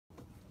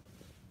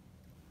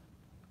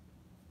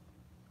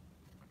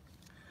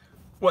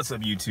What's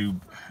up,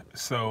 YouTube?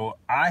 So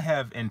I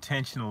have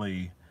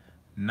intentionally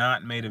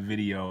not made a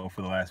video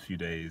for the last few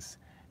days,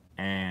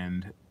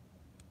 and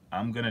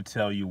I'm gonna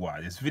tell you why.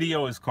 This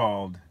video is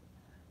called,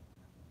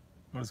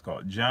 what is it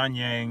called? John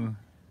Yang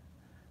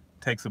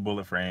Takes a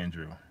Bullet for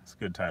Andrew. It's a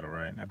good title,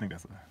 right? I think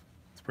it's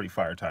a pretty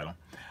fire title.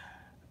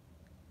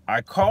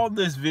 I called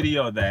this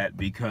video that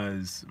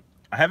because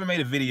I haven't made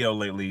a video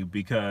lately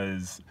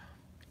because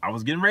I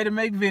was getting ready to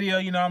make video.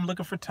 I'm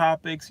looking for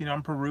topics.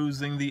 I'm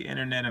perusing the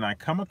internet, and I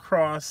come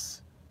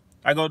across.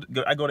 I go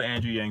to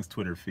Andrew Yang's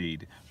Twitter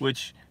feed,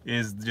 which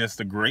is just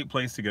a great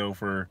place to go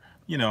for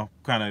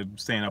kind of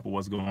staying up with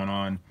what's going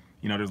on.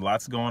 There's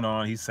lots going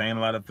on. He's saying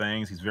a lot of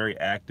things. He's very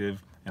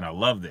active, and I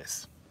love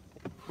this.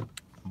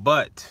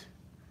 But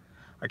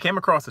I came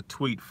across a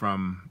tweet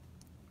from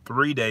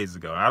 3 days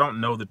ago. I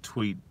don't know the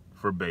tweet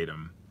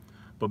verbatim,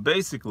 but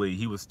basically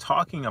he was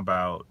talking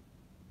about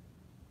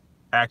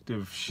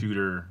active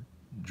shooter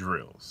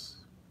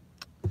drills,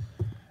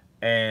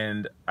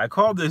 and I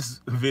called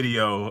this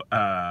video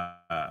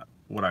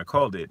what I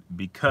called it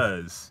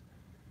because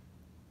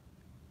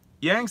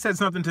Yang said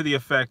something to the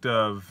effect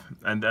of,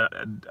 and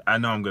I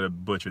know I'm gonna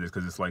butcher this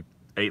because it's like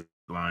 8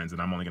 lines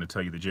and I'm only gonna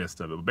tell you the gist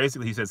of it, but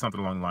basically he said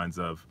something along the lines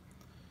of,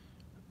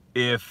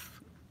 if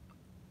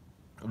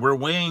we're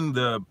weighing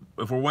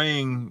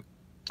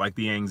like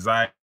the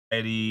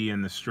anxiety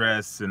and the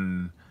stress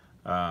and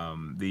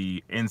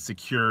the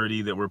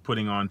insecurity that we're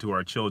putting onto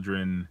our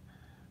children,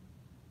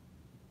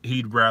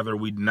 he'd rather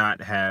we'd not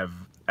have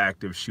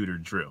active shooter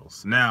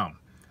drills. Now,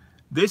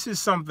 this is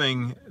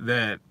something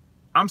that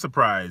I'm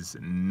surprised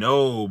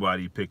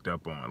nobody picked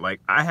up on. Like,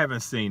 I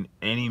haven't seen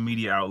any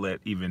media outlet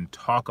even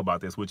talk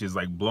about this, which is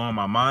like blowing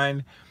my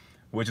mind,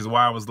 which is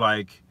why I was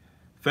like,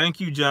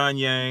 thank you, John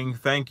Yang.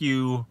 Thank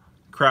you,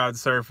 crowd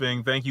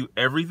surfing. Thank you,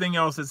 everything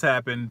else that's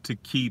happened to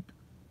keep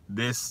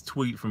this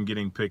tweet from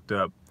getting picked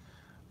up.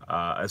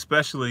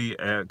 Especially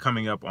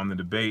coming up on the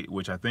debate,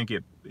 which I think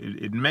it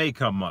may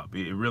come up.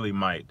 It really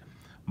might.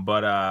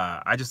 But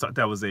I just thought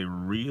that was a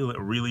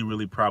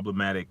really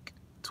problematic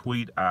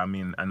tweet. I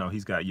mean, I know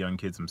he's got young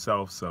kids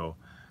himself, so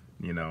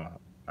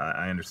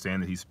I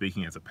understand that he's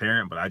speaking as a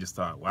parent. But I just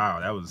thought, wow,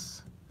 that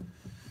was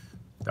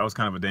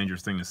kind of a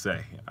dangerous thing to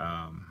say.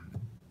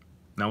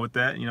 Now with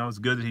that, it's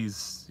good that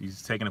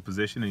he's taking a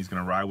position and he's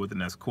going to ride with it,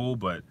 and that's cool.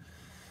 But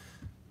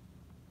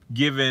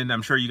given,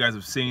 I'm sure you guys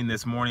have seen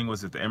this morning,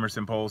 was it the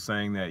Emerson poll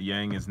saying that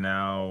Yang is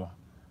now,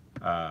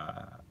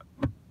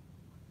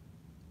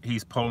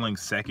 he's polling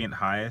second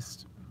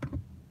highest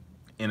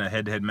in a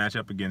head-to-head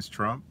matchup against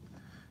Trump.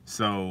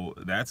 So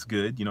that's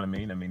good, you know what I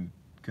mean? I mean,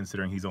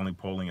 considering he's only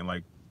polling at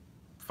like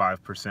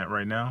 5%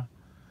 right now.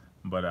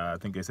 But I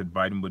think they said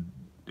it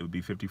would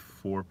be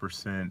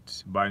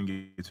 54%.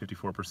 Biden gets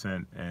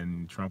 54%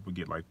 and Trump would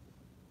get like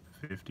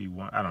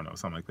 51. I don't know,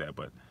 something like that.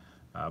 But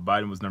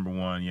Biden was number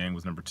 1, Yang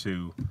was number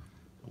 2.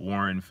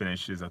 Warren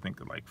finishes, I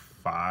think, at like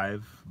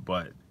 5.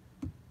 But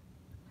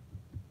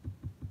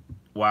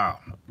wow.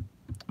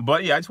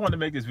 But yeah, I just wanted to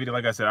make this video.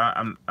 Like I said,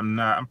 I'm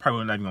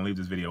probably not even gonna leave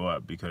this video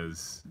up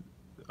because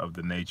of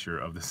the nature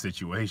of the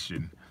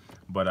situation.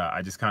 But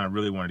I just kind of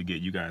really wanted to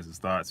get you guys'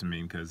 thoughts. I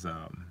mean, because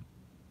I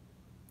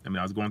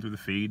was going through the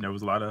feed, and there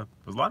was a lot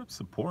of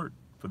support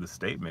for the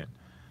statement.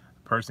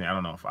 Personally, I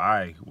don't know if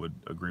I would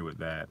agree with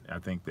that. I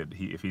think that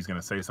if he's going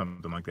to say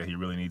something like that, he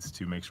really needs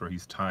to make sure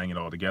he's tying it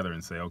all together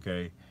and say,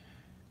 okay,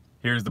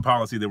 here's the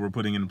policy that we're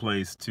putting in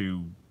place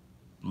to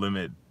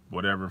limit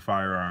whatever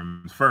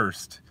firearms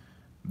first,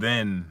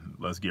 then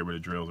let's get rid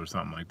of drills or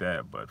something like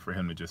that. But for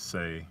him to just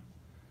say,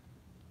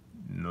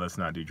 let's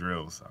not do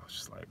drills, I was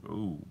just like,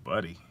 ooh,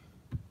 buddy,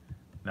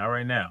 not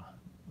right now.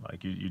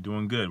 Like, you're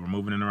doing good. We're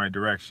moving in the right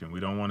direction. We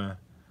don't want to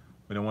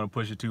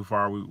push it too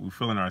far. We're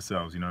feeling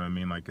ourselves, you know what I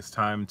mean? Like, it's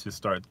time to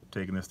start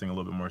taking this thing a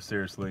little bit more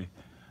seriously.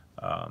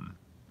 And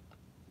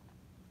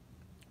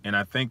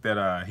I think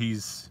that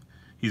he's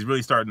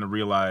really starting to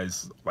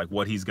realize like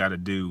what he's got to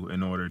do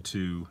in order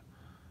to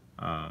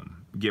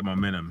get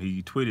momentum.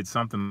 He tweeted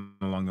something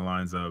along the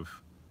lines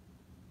of,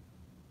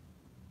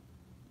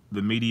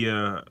 the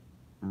media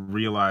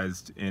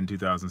realized in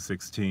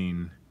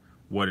 2016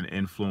 what an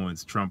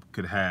influence Trump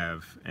could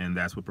have, and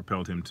that's what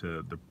propelled him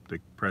to the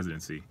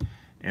presidency.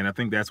 And I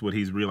think that's what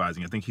he's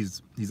realizing. I think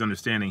he's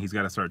understanding he's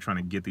got to start trying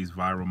to get these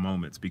viral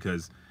moments,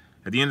 because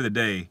at the end of the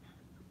day,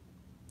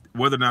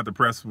 whether or not the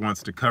press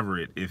wants to cover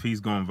it, if he's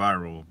going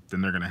viral,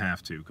 then they're going to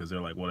have to, because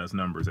they're like, well, that's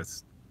numbers.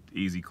 That's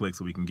easy clicks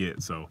that we can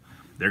get. So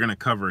they're going to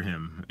cover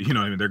him. You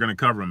know what I mean? They're going to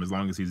cover him as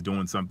long as he's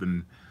doing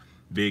something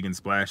big and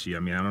splashy. I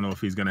mean, I don't know if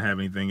he's going to have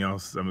anything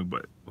else. I mean,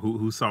 but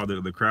who saw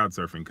the crowd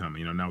surfing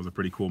coming? And that was a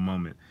pretty cool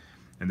moment.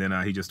 And then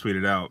he just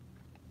tweeted out,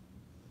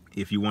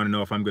 if you want to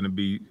know if I'm going to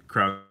be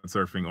crowd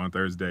surfing on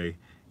Thursday,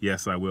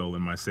 yes, I will,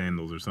 in my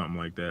sandals or something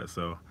like that.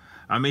 So,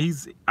 I mean,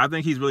 I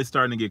think he's really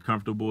starting to get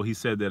comfortable. He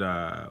said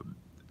that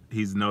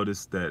he's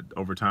noticed that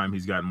over time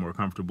he's gotten more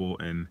comfortable,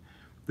 and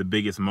the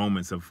biggest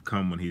moments have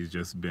come when he's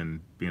just been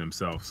being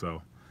himself.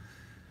 So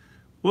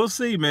we'll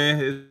see,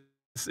 man.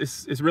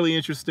 It's really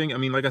interesting. I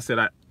mean, like I said,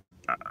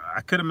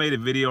 I could have made a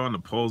video on the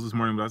polls this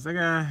morning, but I was like,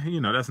 you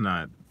know,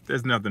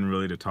 there's nothing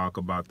really to talk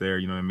about there.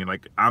 You know what I mean?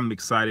 Like, I'm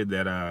excited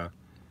that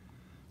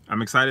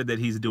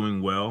he's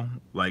doing well,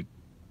 like,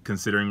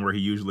 considering where he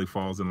usually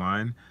falls in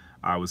line.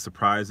 I was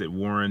surprised that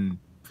Warren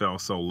fell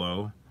so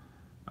low.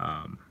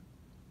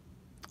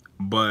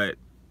 But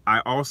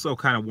I also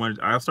kind of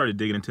I started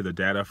digging into the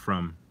data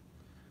from,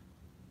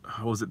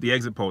 what was it, the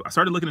exit poll. I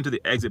started looking into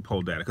the exit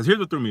poll data, because here's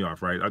what threw me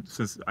off, right?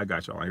 Since I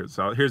got y'all here.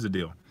 So here's the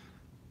deal.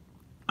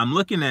 I'm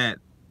looking at,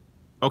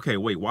 okay,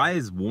 wait, why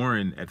is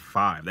Warren at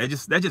 5? That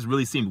just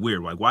really seemed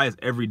weird. Like, why is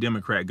every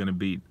Democrat going to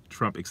beat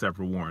Trump except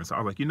for Warren? So I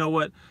was like, you know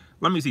what?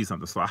 Let me see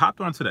something. So I hopped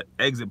onto the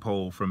exit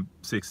poll from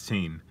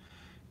 16,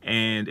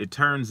 and it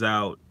turns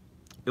out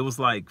it was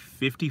like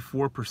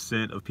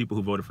 54% of people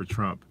who voted for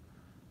Trump.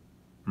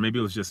 Maybe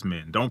it was just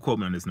men. Don't quote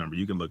me on this number.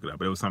 You can look it up.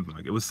 But it was something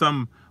like, it was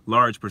some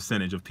large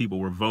percentage of people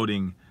were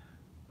voting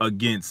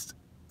against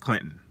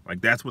Clinton.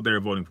 Like, that's what they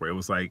were voting for. It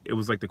was like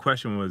the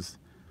question was,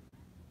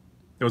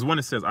 there was one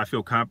that says, I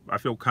feel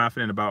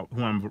confident about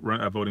who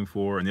I'm voting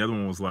for, and the other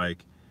one was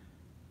like,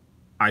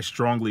 I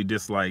strongly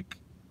dislike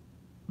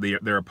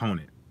their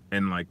opponent,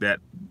 and like that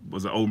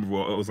was an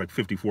overall, it was like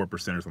 54% or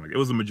something. It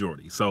was a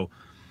majority. So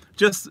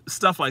just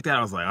stuff like that.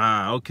 I was like,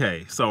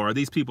 okay. So are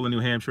these people in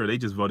New Hampshire, are they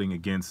just voting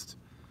against?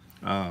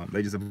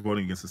 They just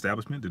voting against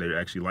establishment? Do they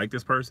actually like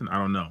this person? I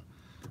don't know,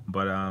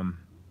 but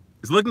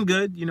it's looking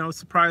good. You know, it's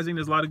surprising.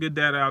 There's a lot of good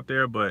data out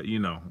there, but you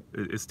know,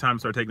 it's time to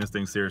start taking this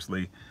thing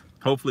seriously.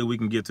 Hopefully we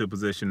can get to a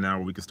position now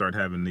where we can start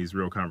having these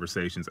real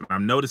conversations. And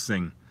I'm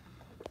noticing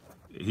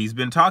he's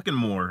been talking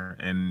more,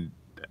 and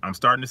I'm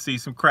starting to see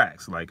some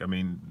cracks. Like, I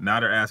mean,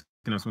 now they're asking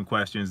him some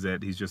questions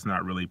that he's just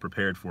not really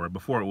prepared for.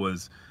 Before it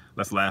was,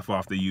 let's laugh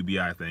off the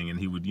UBI thing, and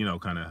he would, you know,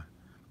 kind of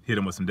hit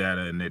him with some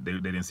data, and they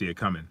didn't see it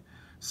coming.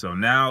 So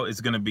now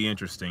it's going to be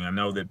interesting. I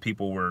know that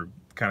people were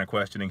kind of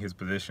questioning his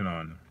position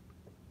on,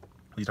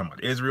 he's talking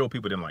about Israel.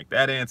 People didn't like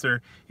that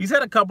answer. He's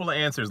had a couple of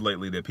answers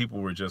lately that people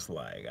were just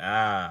like,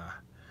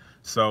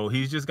 So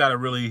he's just got to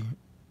really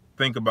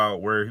think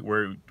about where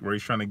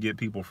he's trying to get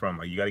people from.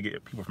 Like, you got to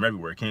get people from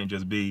everywhere. It can't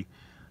just be,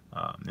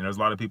 and there's a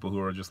lot of people who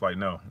are just like,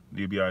 no,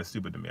 the UBI is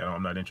stupid to me.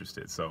 I'm not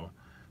interested. So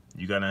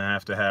you're going to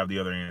have the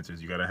other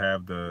answers. You got to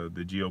have the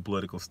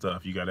geopolitical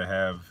stuff. You got to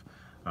have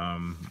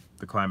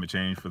the climate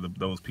change for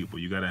those people.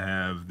 You got to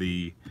have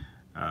the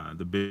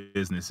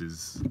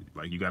businesses.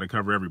 Like, you got to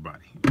cover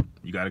everybody.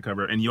 You got to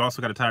cover, and you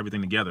also got to tie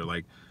everything together.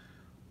 Like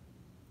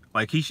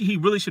he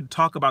really should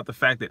talk about the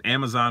fact that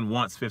Amazon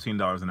wants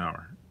 $15 an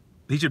hour.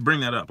 He should bring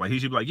that up. Like, he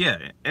should be like,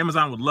 yeah,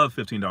 Amazon would love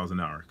 $15 an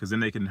hour, because then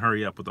they can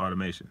hurry up with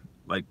automation.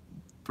 Like,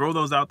 throw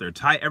those out there,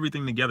 tie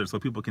everything together so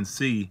people can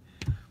see,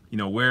 you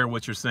know, where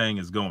what you're saying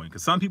is going.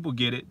 Because some people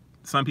get it,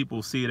 some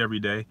people see it every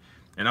day,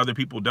 and other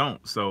people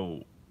don't.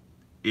 So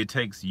it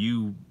takes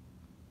you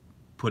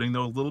putting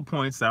those little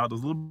points out,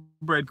 those little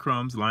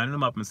breadcrumbs, lining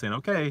them up and saying,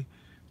 okay,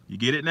 you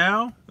get it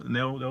now? And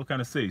they'll kind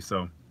of see.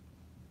 So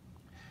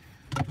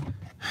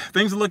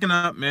things are looking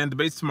up, man.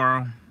 Debates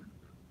tomorrow.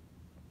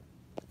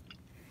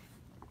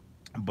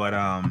 But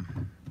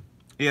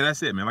yeah,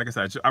 that's it, man. Like I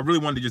said, I really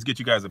wanted to just get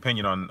you guys'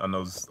 opinion on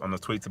those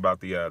tweets about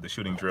the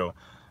shooting drill,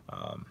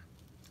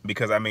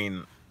 because I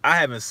mean, I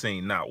haven't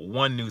seen not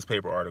one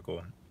newspaper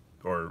article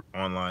or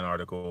online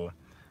article,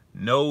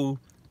 no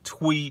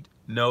tweet,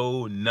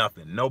 no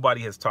nothing.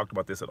 Nobody has talked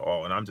about this at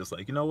all, and I'm just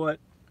like, you know what?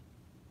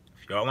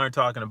 If y'all aren't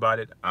talking about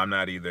it, I'm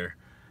not either.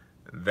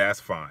 That's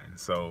fine.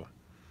 So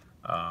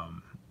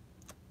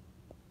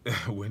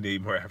we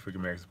need more African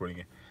Americans supporting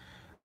it.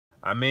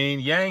 I mean,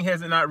 Yang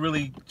has not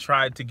really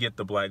tried to get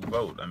the black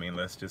vote. I mean,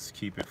 let's just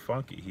keep it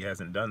funky. He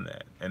hasn't done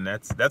that, and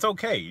that's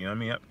okay. You know what I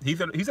mean?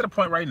 He's at a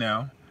point right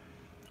now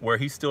where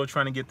he's still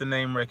trying to get the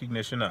name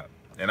recognition up,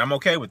 and I'm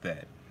okay with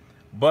that.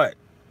 But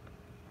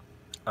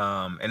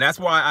and that's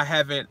why I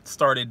haven't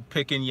started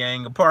picking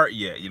Yang apart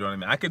yet. You know what I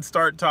mean? I could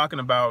start talking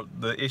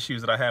about the issues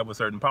that I have with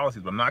certain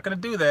policies, but I'm not going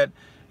to do that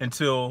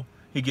until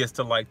he gets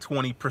to like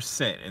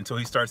 20%, until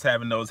he starts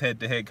having those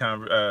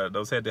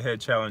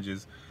head-to-head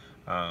challenges.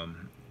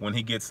 When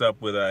he gets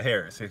up with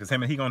Harris, because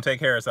he gonna take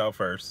Harris out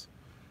first.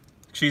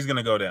 She's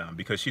gonna go down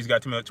because she's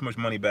got too much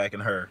money back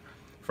in her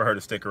for her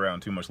to stick around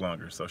too much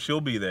longer. So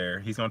she'll be there.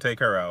 He's gonna take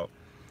her out,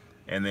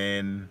 and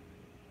then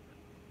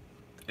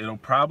it'll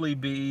probably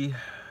be,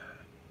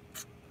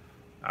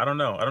 I don't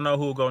know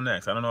who will go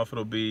next. I don't know if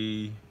it'll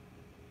be,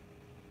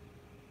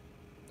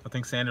 I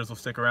think Sanders will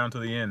stick around to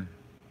the end.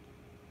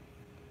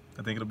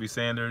 I think it'll be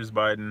Sanders,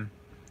 Biden,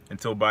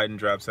 until Biden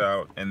drops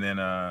out, and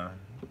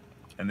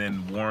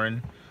then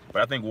Warren.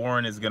 But I think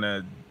Warren is going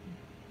to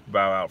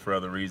bow out for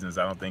other reasons.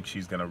 I don't think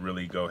she's going to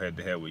really go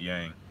head-to-head with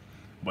Yang.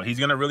 But he's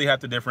going to really have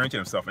to differentiate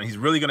himself. And he's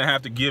really going to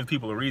have to give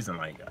people a reason.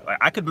 Like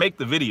I could make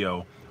the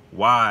video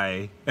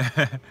why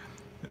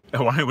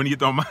when you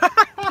throw my...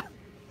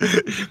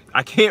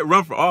 I can't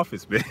run for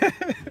office, man.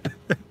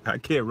 I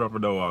can't run for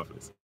no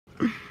office.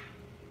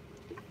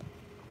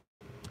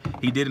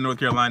 He did in North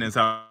Carolina and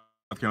South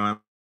Carolina.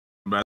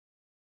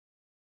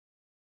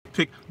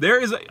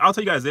 I'll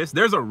tell you guys this,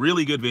 there's a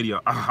really good video.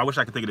 I wish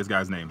I could think of this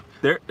guy's name.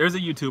 There's a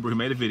YouTuber who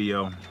made a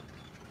video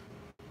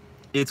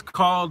It's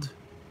called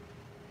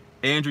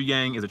Andrew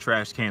Yang is a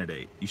Trash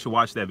Candidate. You should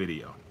watch that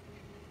video.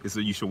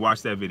 You should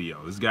watch that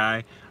video. This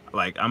guy,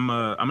 like, I'm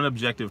an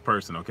objective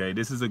person, okay?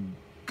 This is a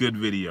good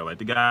video. Like,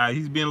 the guy,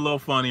 he's being a little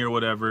funny or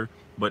whatever,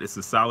 but it's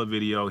a solid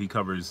video. He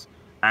covers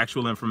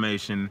actual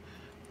information.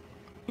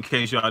 In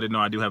case y'all didn't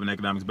know, I do have an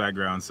economics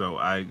background, so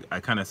I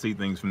kind of see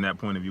things from that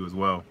point of view as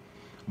well.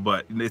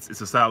 But it's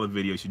a solid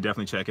video. You should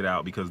definitely check it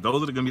out, because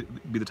those are going to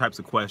be the types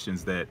of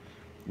questions that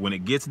when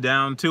it gets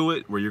down to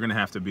it, where you're going to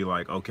have to be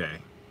like, okay,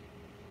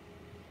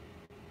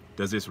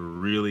 does this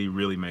really,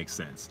 really make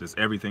sense? Does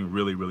everything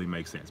really, really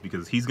make sense?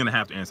 Because he's going to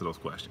have to answer those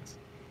questions.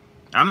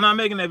 I'm not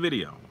making that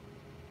video.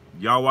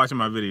 Y'all watching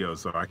my videos,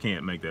 so I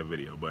can't make that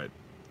video. But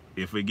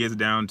if it gets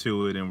down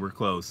to it and we're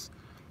close,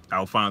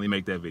 I'll finally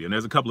make that video. And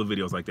there's a couple of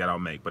videos like that I'll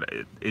make, but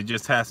it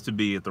just has to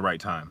be at the right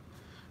time.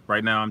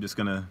 Right now, I'm just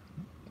going to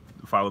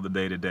follow the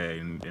day-to-day,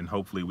 and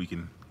hopefully we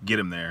can get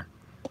him there.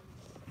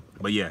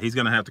 But yeah, he's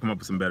going to have to come up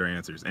with some better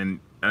answers. And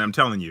I'm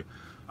telling you,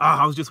 oh,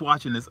 I was just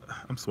watching this.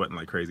 I'm sweating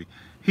like crazy.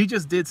 He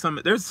just did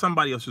there's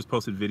somebody else just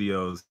posted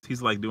videos.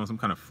 He's like doing some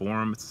kind of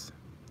forum.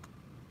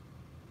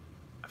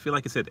 I feel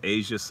like it said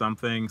Asia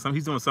something.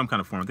 He's doing some kind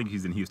of forum. I think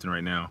he's in Houston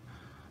right now.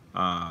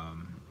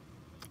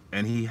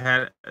 And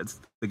the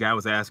guy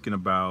was asking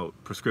about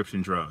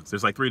prescription drugs.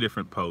 There's like 3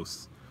 different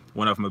posts.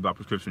 One of them about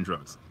prescription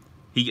drugs.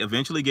 He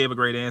eventually gave a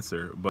great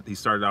answer, but he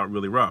started out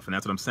really rough. And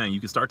that's what I'm saying.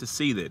 You can start to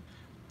see that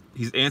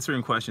he's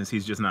answering questions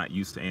he's just not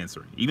used to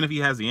answering. Even if he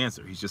has the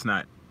answer, he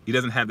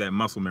doesn't have that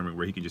muscle memory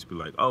where he can just be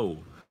like, I'm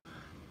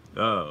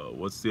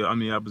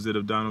the opposite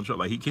of Donald Trump.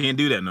 Like, he can't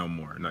do that no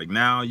more. Like,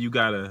 now you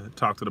gotta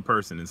talk to the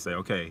person and say,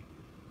 okay,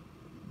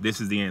 this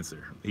is the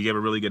answer. He gave a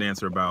really good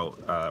answer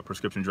about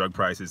prescription drug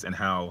prices and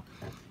how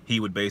he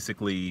would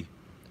basically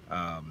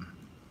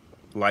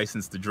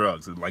license the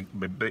drugs. Like,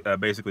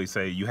 basically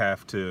say you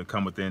have to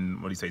come within,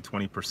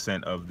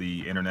 20% of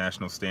the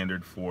international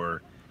standard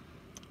for,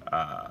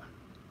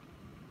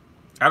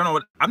 I don't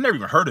know I've never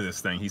even heard of this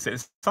thing. He said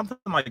it's something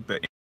like the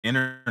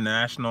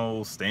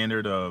international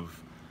standard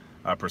of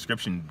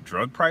prescription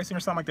drug pricing or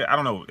something like that. I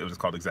don't know what it was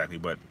called exactly,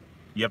 but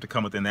you have to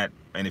come within that.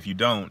 And if you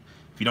don't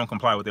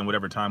comply within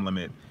whatever time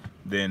limit,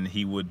 then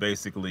he would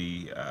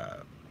basically,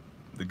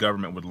 the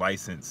government would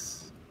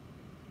license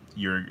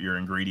your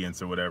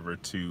ingredients or whatever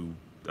to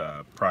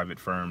private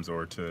firms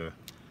or to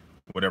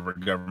whatever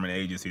government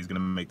agency is going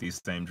to make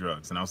these same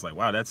drugs. And I was like,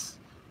 wow, that's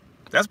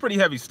pretty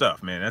heavy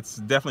stuff, man. That's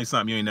definitely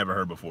something you ain't never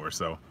heard before.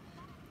 So,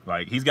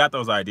 like, he's got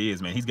those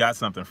ideas, man. He's got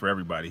something for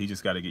everybody. He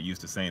just got to get used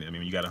to saying it. I mean,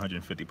 when you got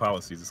 150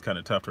 policies, it's kind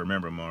of tough to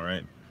remember them all,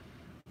 right?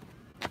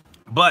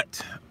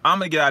 But I'm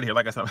gonna get out of here.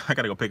 Like I said, I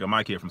gotta go pick up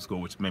my kid from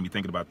school, which made me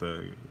think about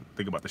the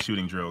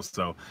shooting drills.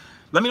 So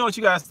let me know what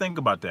you guys think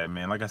about that,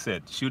 man. Like I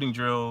said, shooting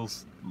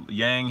drills.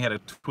 Yang had a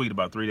tweet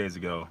about 3 days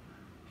ago.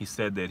 He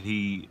said that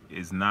he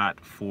is not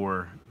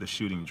for the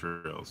shooting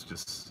drills.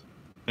 Just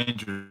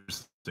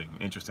interesting.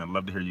 I'd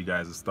love to hear you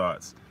guys'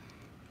 thoughts.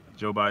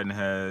 Joe Biden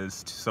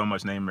has so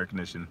much name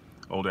recognition.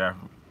 Older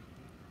African.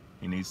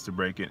 He needs to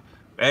break it.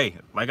 Hey,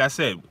 like I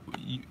said,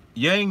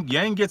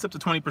 Yang gets up to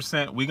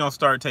 20%, we gonna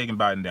start taking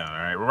Biden down. All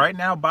right. Right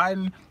now,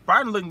 Biden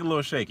looking a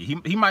little shaky.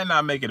 He might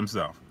not make it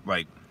himself.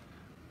 Like,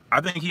 I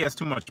think he has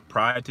too much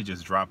pride to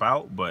just drop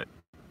out. But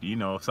you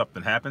know, if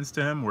something happens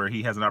to him where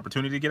he has an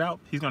opportunity to get out,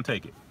 he's gonna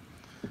take it.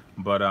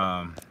 But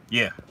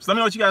yeah. So let me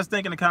know what you guys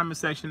think in the comment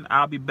section.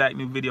 I'll be back.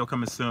 New video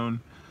coming soon.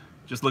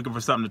 Just looking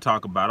for something to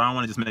talk about. I don't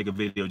want to just make a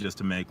video just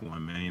to make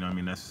one, man. You know what I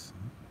mean? That's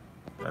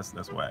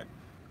whack.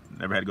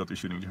 Never had to go through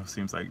shooting drills.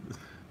 Seems like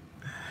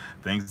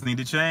things need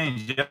to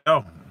change.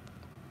 Yo,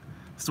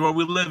 it's where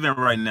we live in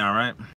right now, right?